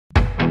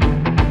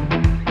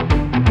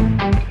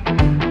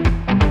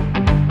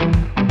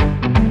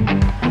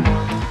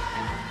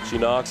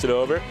knocks it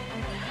over.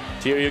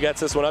 TRU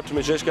gets this one up to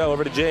Mazishka,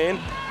 over to Jane,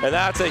 and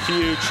that's a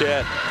huge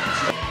hit.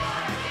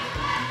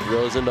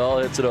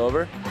 Rosendahl hits it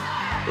over.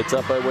 It's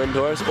up by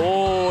Windhorse.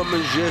 Oh,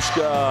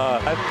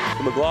 Mazishka.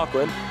 To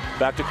McLaughlin.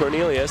 Back to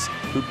Cornelius,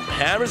 who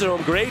hammers it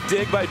home. Great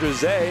dig by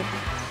Drizay.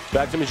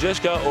 Back to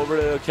Mazishka, over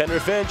to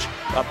Kendra Finch.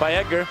 Up by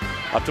Edgar.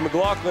 Up to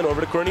McLaughlin,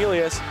 over to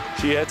Cornelius.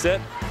 She hits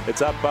it.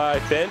 It's up by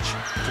Finch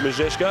to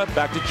Mazishka.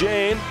 Back to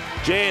Jane.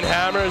 Jane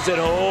hammers it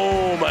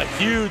home. A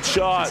huge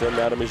shot. So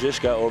now to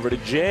Mazishka, over to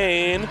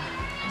Jane.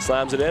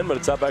 Slams it in, but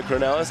it's up by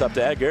Cornelius. Up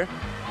to Edgar.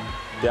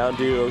 Down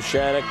to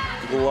Oceanic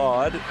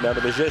Glod. Now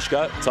to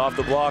Mazishka. It's off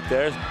the block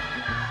there.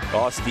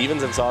 Oh,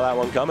 Stevenson saw that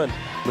one coming.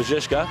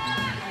 Mazishka.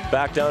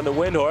 Back down to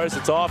Windhorse.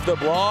 It's off the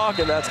block,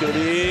 and that's going to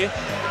be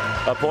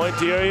a point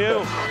to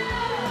TRU.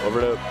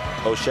 Over to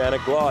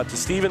Oceanic Glod, to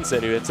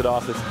Stevenson, who hits it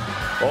off.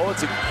 Oh,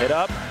 it's a hit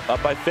up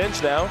by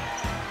Finch now.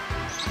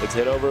 It's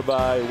hit over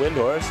by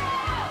Windhorse.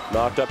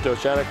 Knocked up to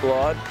Oceanic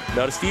Glod.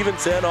 Now to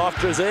Stevenson, off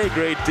Drizay,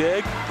 great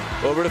dig.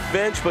 Over to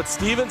Finch, but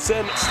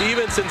Stevenson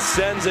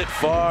sends it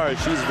far.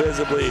 She's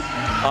visibly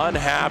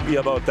unhappy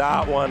about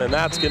that one, and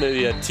that's going to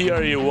be a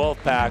TRU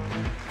Wolfpack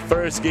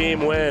first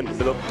game win.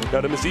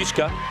 Now to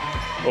Mazishka.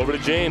 Over to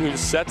Jane, who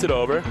just sets it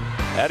over.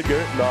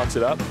 Edgar knocks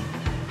it up.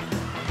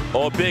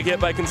 Oh, a big hit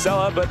by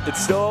Kinsella, but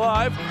it's still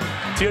alive.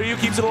 TRU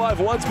keeps it alive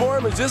once more.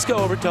 Mazishka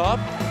over top.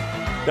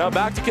 Now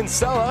back to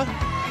Kinsella.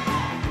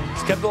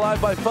 It's kept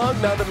alive by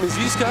Funk. Now to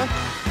Mazishka.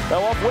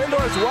 Now off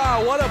Windhorse.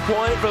 Wow, what a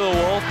point for the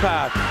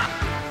Wolfpack.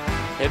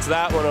 It's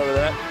that one over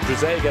there.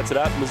 Drizay gets it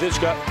up.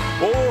 Mazishka.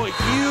 Oh,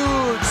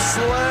 huge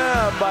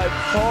slam by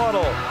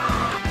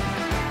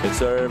Pottle. It's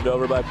served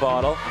over by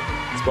Pottle.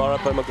 It's brought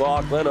up by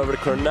McLaughlin. Over to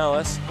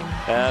Cornelis.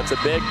 And it's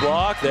a big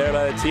block there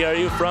by the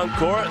TRU front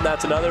court, and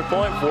that's another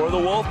point for the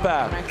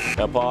Wolfpack.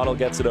 Now Pottle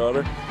gets it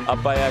over,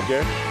 up by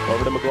Edgar,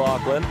 over to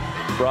McLaughlin,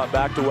 brought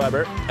back to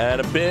Weber,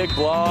 and a big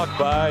block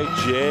by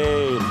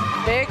Jane.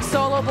 Big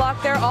solo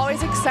block there,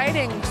 always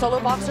exciting. Solo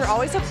blocks are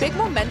always a big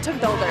momentum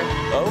builder.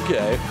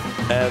 Okay,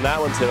 and that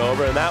one's hit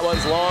over, and that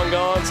one's long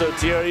gone, so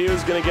TRU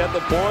is going to get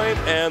the point,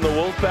 and the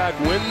Wolfpack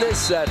win this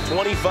set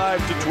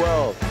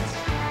 25-12.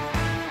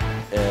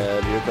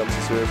 And here comes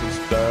the serve from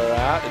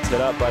Sparat. It's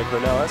hit up by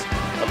Cornelis.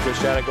 Up to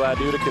Shanna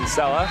Gladue to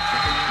Kinsella.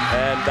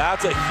 And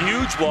that's a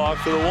huge block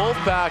for the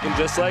Wolfpack. And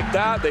just like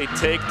that, they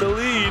take the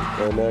lead.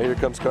 And now here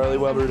comes Carly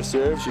Weber to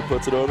serve. She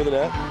puts it over the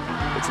net.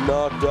 It's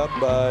knocked up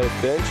by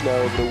Finch. Now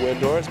over to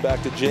Windhorse.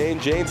 Back to Jane.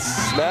 Jane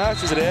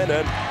smashes it in.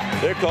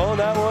 And they're calling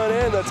that one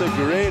in. That's a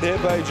great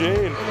hit by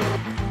Jane.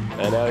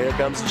 And now here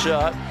comes the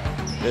shot.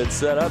 It's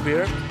set up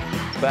here.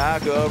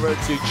 Back over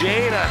to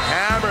Jane, a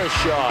hammer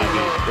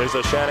shot. There's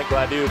Oceanic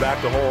Gladue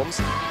back to Holmes.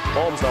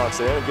 Holmes knocks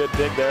it in, a good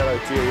dig there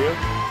by TRU.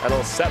 And a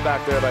little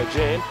setback there by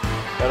Jane.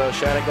 And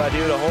Oceanic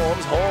Gladue to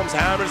Holmes. Holmes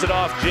hammers it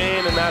off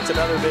Jane, and that's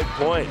another big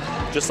point.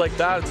 Just like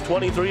that, it's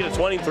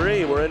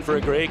 23-23. We're in for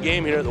a great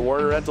game here at the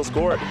Warner Rentals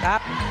Court.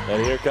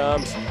 And here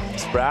comes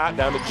Spratt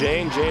down to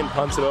Jane. Jane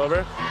punts it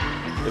over.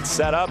 It's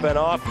set up and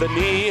off the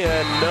knee,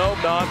 and nope,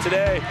 not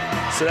today.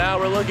 So now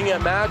we're looking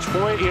at match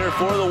point here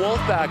for the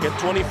Wolfpack at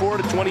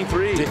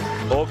 24-23.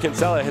 Oh,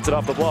 Kinsella hits it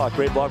off the block.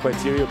 Great block by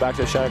TRU. Back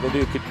to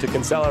Shanagladue to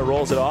Kinsella,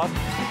 rolls it off.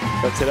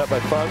 That's hit up by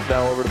Funk.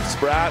 Now over to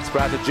Spratt.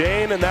 Spratt to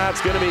Jane, and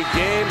that's going to be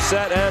game,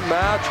 set, and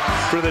match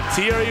for the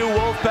TRU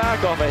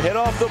Wolfpack off a hit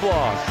off the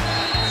block.